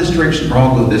want to go this direction, or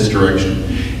I'll go this direction.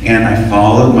 And I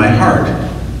followed my heart.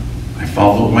 I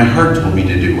followed what my heart told me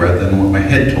to do rather than what my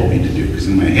head told me to do, because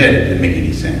in my head it didn't make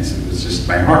any sense. It was just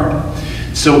my heart.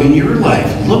 So in your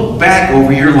life, look back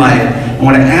over your life. I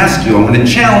want to ask you, I want to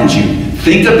challenge you.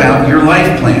 Think about your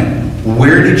life plan.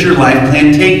 Where did your life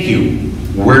plan take you?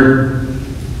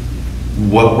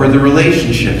 What were the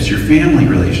relationships, your family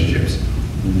relationships?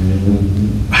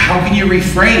 How can you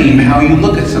reframe how you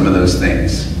look at some of those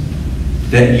things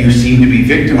that you seem to be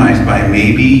victimized by?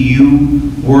 Maybe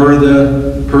you were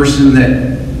the person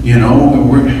that,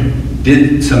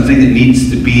 did something that needs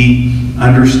to be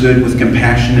understood with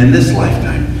compassion in this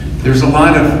lifetime. There's a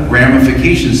lot of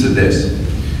ramifications to this.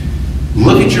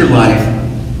 Look at your life,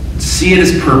 see it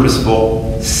as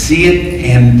purposeful, see it,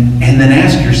 and then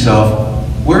ask yourself,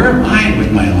 where am I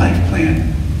with my life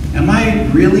plan? Am I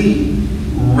really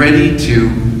ready to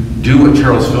do what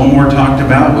Charles Fillmore talked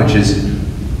about, which is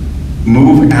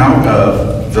move out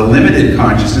of the limited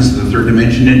consciousness of the third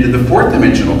dimension into the fourth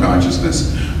dimensional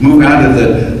consciousness? Move out of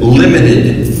the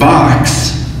limited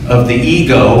box of the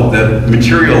ego, the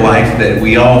material life that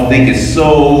we all think is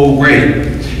so great,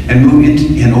 and move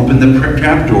into and open the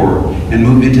trap door and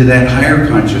move into that higher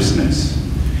consciousness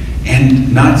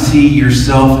and not see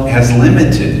yourself as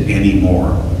limited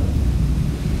anymore.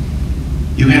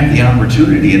 You have the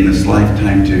opportunity in this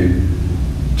lifetime to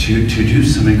do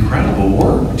some incredible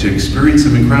work, to experience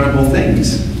some incredible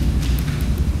things.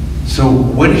 So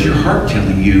what is your heart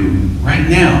telling you right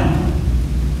now?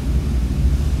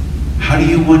 How do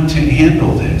you want to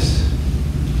handle this?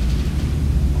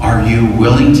 Are you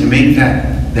willing to make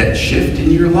that shift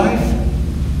in your life?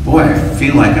 Boy, I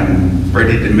feel like I'm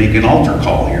ready to make an altar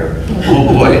call here. Oh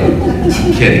boy,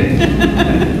 I'm kidding.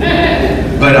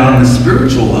 But on the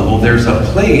spiritual level, there's a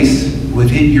place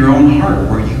within your own heart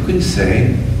where you can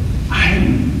say,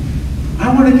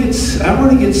 I want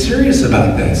to get serious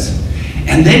about this.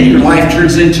 And then your life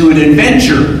turns into an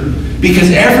adventure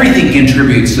because everything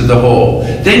contributes to the whole.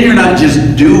 Then you're not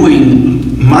just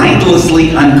doing mindlessly,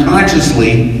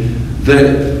 unconsciously,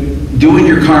 doing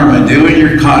your karma, doing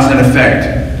your cause and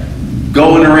effect,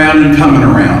 going around and coming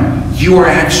around. You are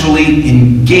actually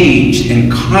engaged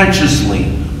and consciously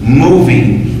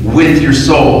moving with your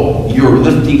soul. You're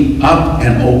lifting up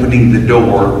and opening the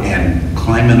door and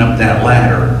climbing up that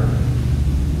ladder.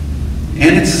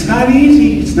 And it's not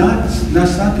easy. It's not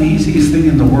the easiest thing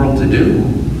in the world to do.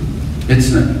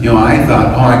 It's not, I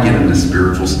thought, I get into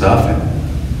spiritual stuff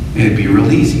and it'd be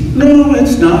real easy. No,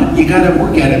 it's not. You got to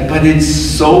work at it, but it's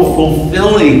so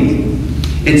fulfilling.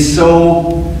 It's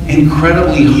so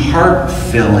incredibly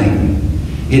heart-filling.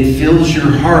 It fills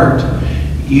your heart.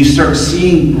 You start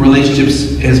seeing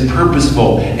relationships as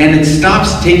purposeful, and it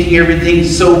stops taking everything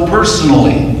so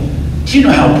personally. Do you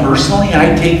know how personally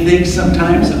I take things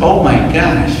sometimes? Oh my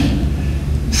gosh.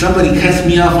 Somebody cuts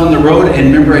me off on the road,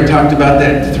 and remember I talked about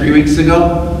that 3 weeks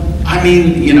ago? I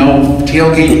mean,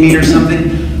 tailgating me or something.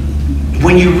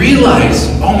 When you realize,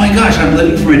 oh my gosh, I'm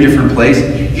living from a different place,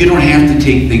 you don't have to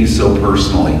take things so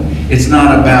personally. It's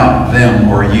not about them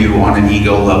or you on an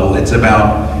ego level. It's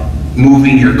about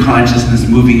moving your consciousness,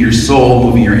 moving your soul,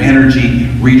 moving your energy,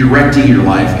 redirecting your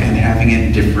life, and having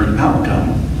a different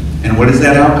outcome. And what is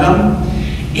that outcome?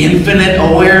 Infinite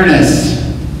awareness.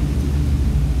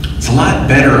 It's a lot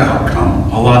better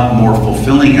outcome, a lot more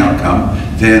fulfilling outcome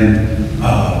than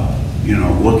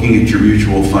looking at your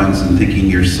mutual funds and thinking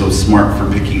you're so smart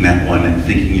for picking that one and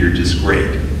thinking you're just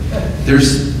great.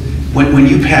 When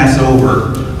you pass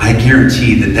over, I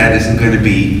guarantee that isn't going to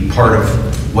be part of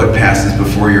what passes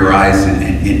before your eyes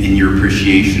in your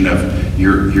appreciation of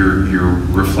your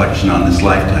reflection on this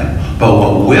lifetime. But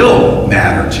what will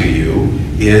matter to you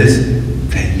is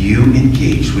that you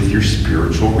engage with your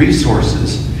spiritual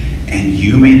resources and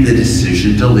you made the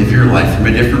decision to live your life from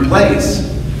a different place.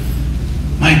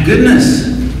 My goodness,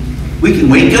 we can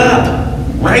wake up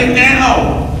right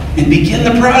now and begin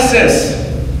the process.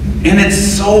 And it's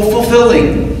so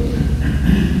fulfilling.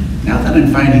 Now that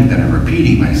I'm finding that I'm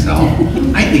repeating myself,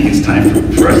 I think it's time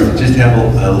for us to just have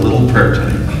a little prayer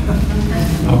time.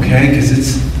 Okay? Because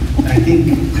I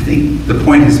think the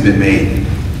point has been made.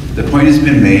 The point has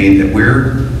been made that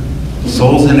we're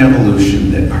souls in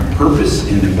evolution, that our purpose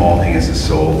in evolving as a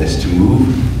soul is to move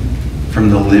from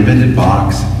the limited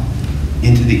box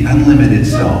into the unlimited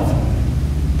self.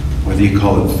 Whether you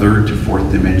call it third to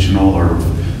fourth dimensional or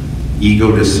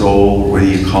ego to soul, or whether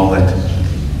you call it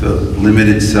the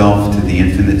limited self to the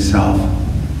infinite self.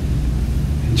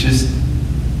 And just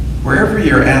wherever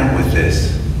you're at with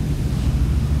this,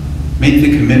 make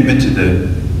the commitment to the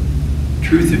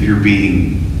truth of your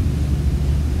being,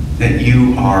 that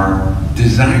you are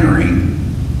desiring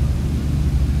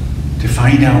to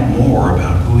find out more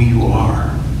about who you are,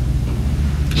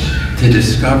 to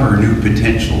discover new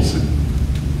potentials and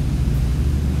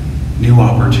new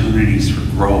opportunities for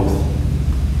growth,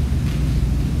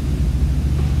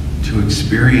 to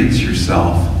experience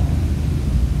yourself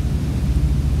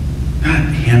not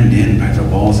hemmed in by the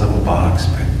walls of a box,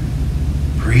 but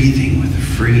breathing with the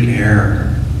free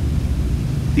air,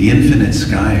 the infinite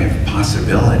sky of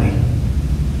possibility.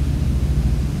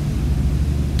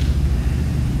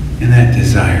 And that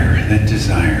desire,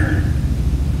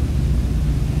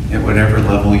 at whatever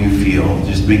level you feel,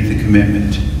 just make the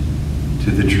commitment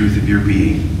to the truth of your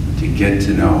being, to get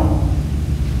to know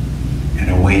and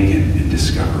awaken and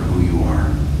discover who you are.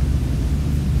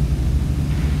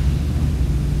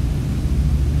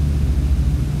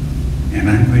 And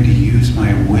I'm going to use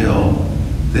my will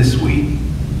this week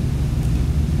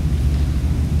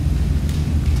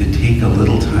to take a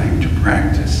little time to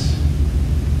practice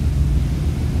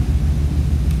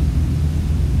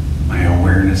my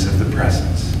awareness of the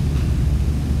presence,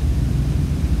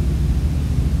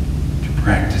 to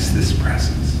practice this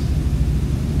presence.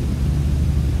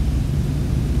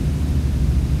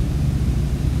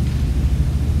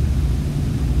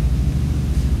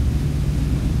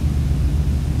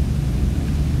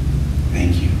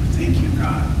 Thank you,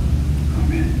 God.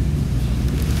 Amen.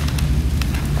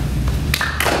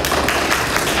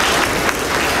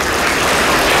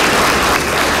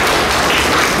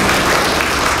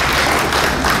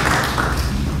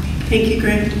 Thank you,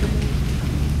 Greg.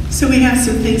 So we have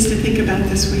some things to think about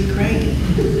this week, right?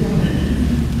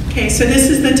 Okay, so this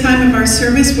is the time of our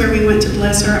service where we want to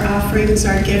bless our offerings,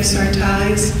 our gifts, our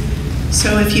tithes.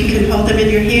 So if you can hold them in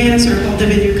your hands or hold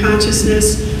them in your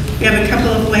consciousness, we have a couple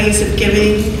of ways of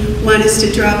giving. One is to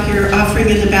drop your offering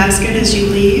in the basket as you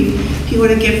leave. If you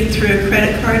want to give through a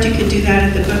credit card, you can do that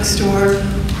at the bookstore.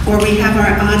 Or we have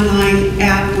our online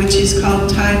app, which is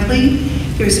called Tithely.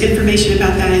 There's information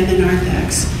about that in the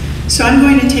narthex. So I'm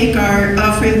going to take our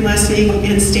offering blessing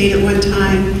and state it one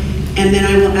time, and then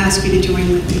I will ask you to join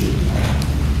with me.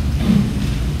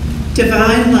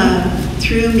 Divine love,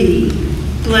 through me,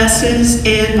 blesses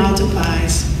and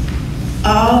multiplies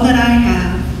all that I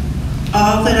have,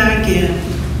 all that I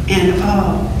give, and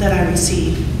all that I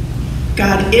receive.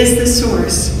 God is the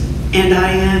source, and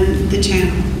I am the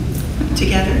channel.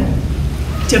 Together.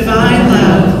 Divine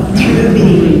love, through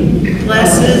me,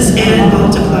 blesses and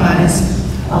multiplies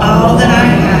all that I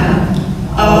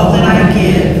have, all that I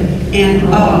give, and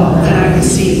all that I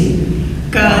receive.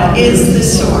 God is the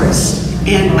source,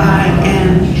 and I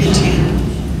am the channel.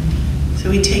 So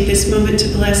we take this moment to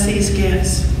bless these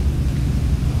gifts.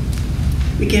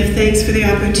 We give thanks for the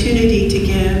opportunity to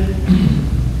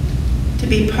give, to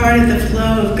be part of the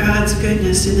flow of God's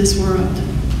goodness in this world.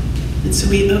 And so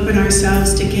we open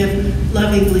ourselves to give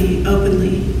lovingly,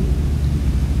 openly,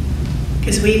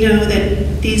 because we know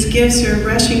that these gifts are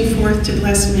rushing forth to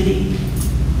bless many,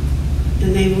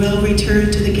 and they will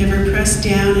return to the giver pressed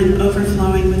down and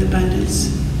overflowing with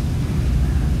abundance.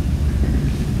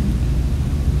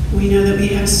 We know that we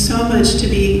have so much to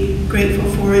be grateful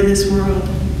for in this world.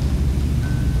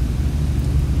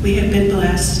 We have been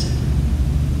blessed.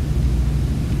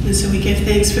 And so we give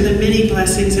thanks for the many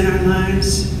blessings in our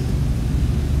lives.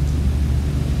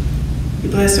 We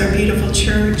bless our beautiful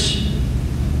church.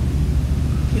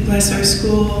 We bless our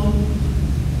school,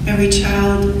 every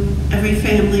child, every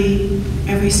family,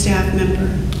 every staff member.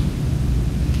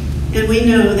 And we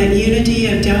know that Unity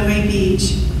of Delray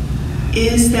Beach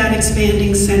is that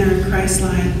expanding center of Christ's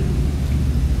light,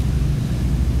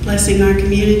 blessing our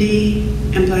community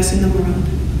and blessing the world.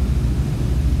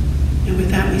 And with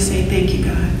that we say thank you,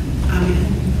 God. Amen.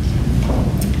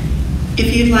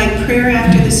 If you'd like prayer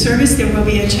after the service, there will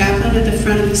be a chaplain at the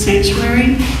front of the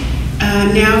sanctuary.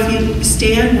 Now if you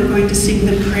stand, we're going to sing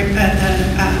the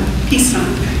peace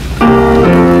song.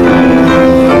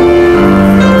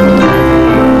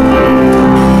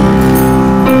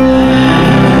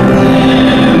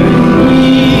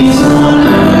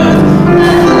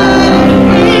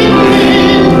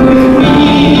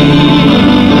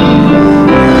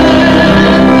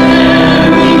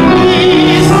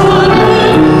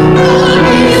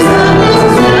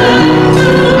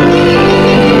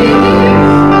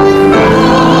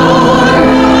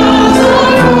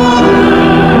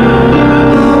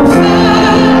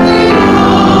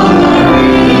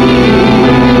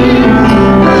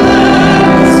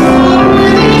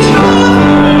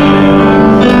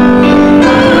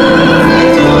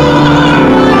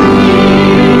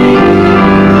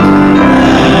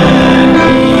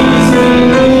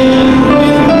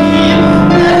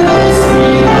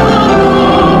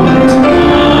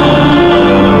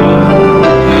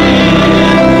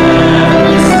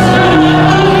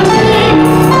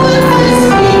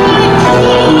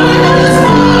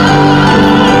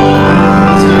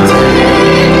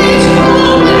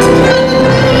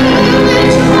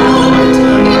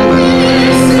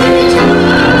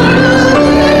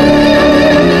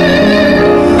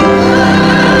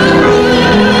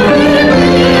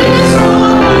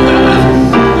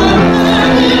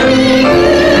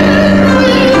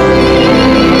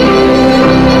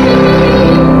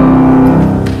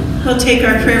 Take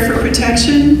our prayer for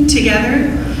protection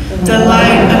together. The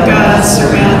light of God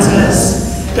surrounds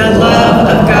us. The love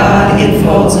of God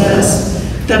enfolds us.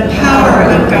 The power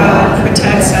of God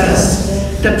protects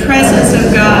us. The presence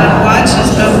of God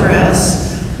watches over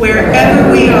us.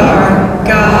 Wherever we are,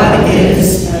 God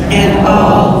is, and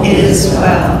all is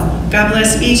well. God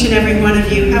bless each and every one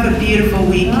of you. Have a beautiful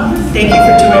week. Thank you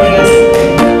for joining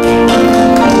us.